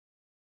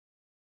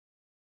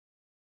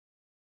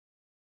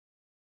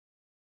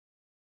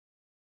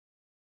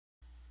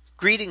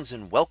Greetings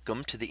and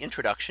welcome to the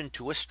introduction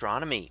to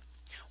astronomy.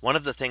 One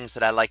of the things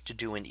that I like to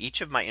do in each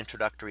of my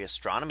introductory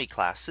astronomy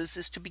classes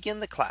is to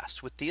begin the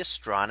class with the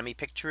astronomy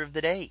picture of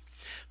the day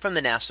from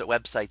the NASA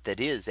website,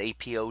 that is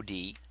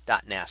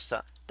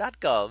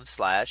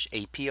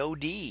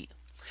apod.nasa.gov/apod.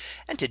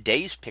 And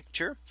today's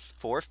picture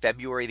for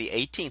February the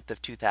 18th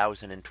of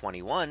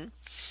 2021.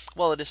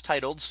 Well, it is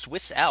titled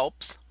Swiss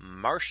Alps,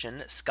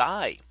 Martian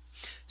Sky.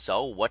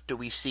 So what do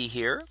we see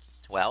here?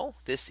 Well,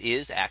 this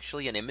is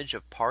actually an image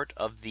of part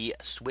of the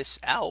Swiss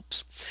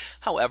Alps.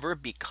 However,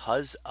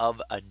 because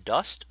of a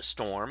dust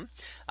storm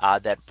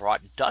that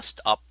brought dust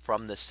up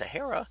from the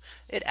Sahara,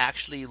 it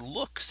actually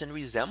looks and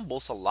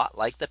resembles a lot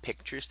like the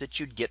pictures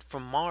that you'd get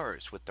from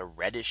Mars, with the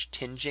reddish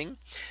tinging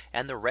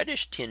and the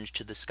reddish tinge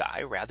to the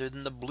sky rather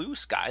than the blue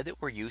sky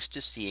that we're used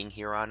to seeing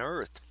here on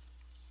Earth.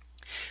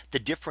 The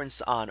difference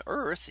on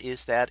Earth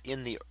is that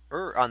on the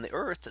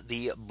Earth,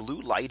 the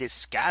blue light is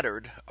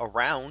scattered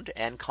around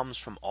and comes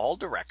from all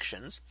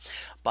directions.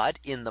 But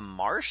in the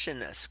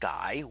Martian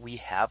sky, we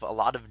have a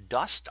lot of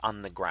dust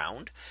on the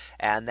ground,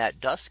 and that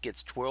dust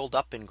gets twirled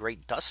up in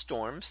great dust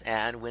storms.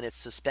 And when it's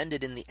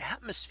suspended in the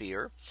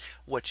atmosphere,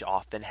 which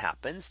often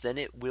happens, then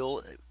it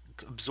will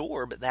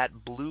absorb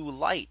that blue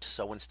light.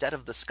 So instead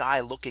of the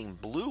sky looking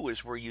blue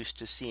as we're used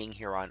to seeing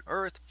here on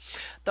Earth,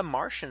 the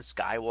Martian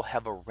sky will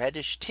have a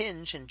reddish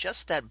tinge and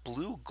just that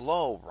blue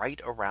glow right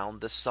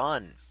around the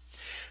sun.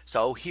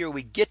 So here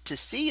we get to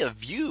see a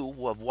view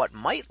of what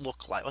might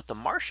look like, what the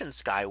Martian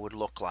sky would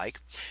look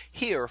like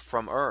here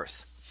from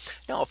Earth.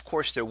 Now, of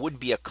course, there would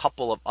be a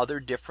couple of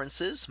other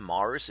differences.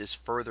 Mars is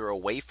further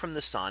away from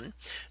the sun,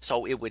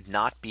 so it would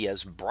not be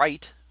as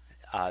bright.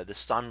 The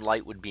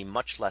sunlight would be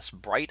much less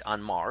bright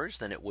on Mars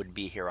than it would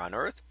be here on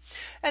Earth.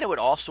 And it would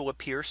also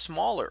appear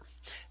smaller,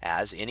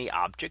 as any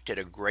object at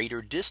a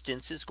greater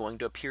distance is going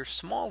to appear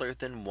smaller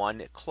than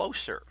one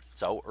closer.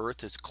 So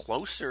Earth is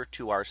closer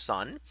to our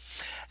sun,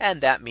 and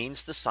that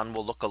means the sun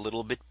will look a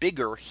little bit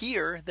bigger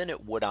here than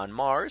it would on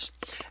Mars.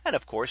 And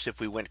of course,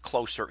 if we went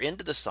closer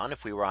into the sun,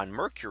 if we were on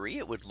Mercury,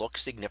 it would look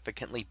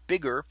significantly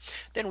bigger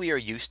than we are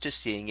used to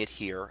seeing it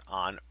here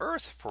on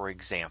Earth, for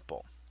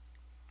example.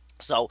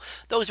 So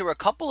those are a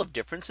couple of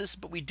differences,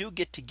 but we do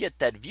get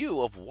that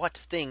view of what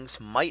things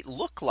might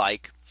look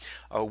like,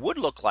 or would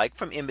look like,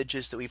 from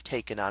images that we've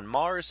taken on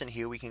Mars. And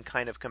here we can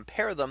kind of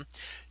compare them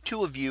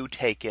to a view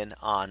taken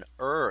on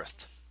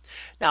Earth.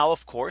 Now,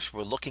 of course,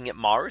 we're looking at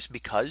Mars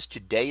because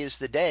today is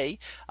the day,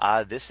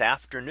 this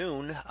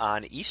afternoon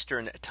on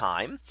Eastern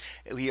time,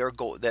 we are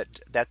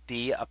that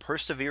the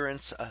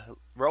Perseverance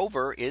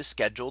rover is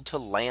scheduled to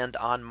land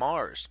on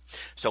Mars.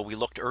 So we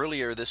looked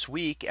earlier this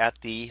week at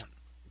the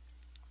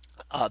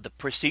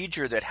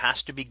procedure that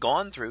has to be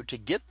gone through to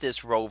get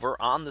this rover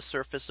on the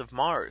surface of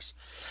Mars.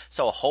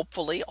 So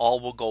hopefully all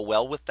will go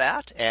well with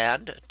that.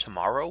 And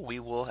tomorrow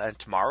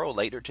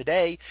later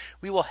today,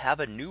 we will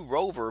have a new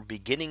rover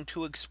beginning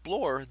to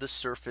explore the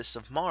surface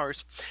of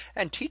Mars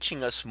and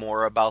teaching us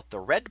more about the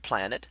red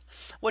planet,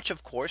 which,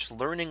 of course,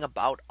 learning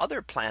about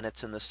other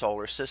planets in the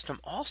solar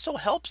system also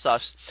helps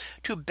us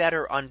to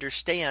better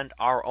understand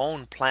our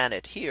own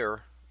planet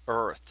here,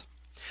 Earth.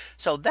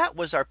 So that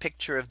was our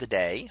picture of the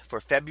day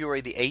for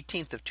February the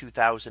 18th of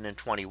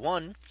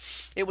 2021.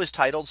 It was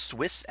titled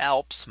Swiss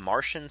Alps,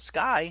 Martian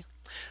Sky.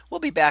 We'll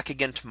be back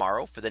again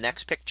tomorrow for the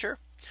next picture.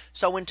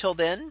 So until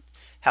then,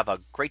 have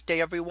a great day,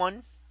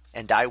 everyone,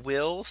 and I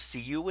will see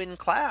you in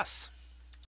class.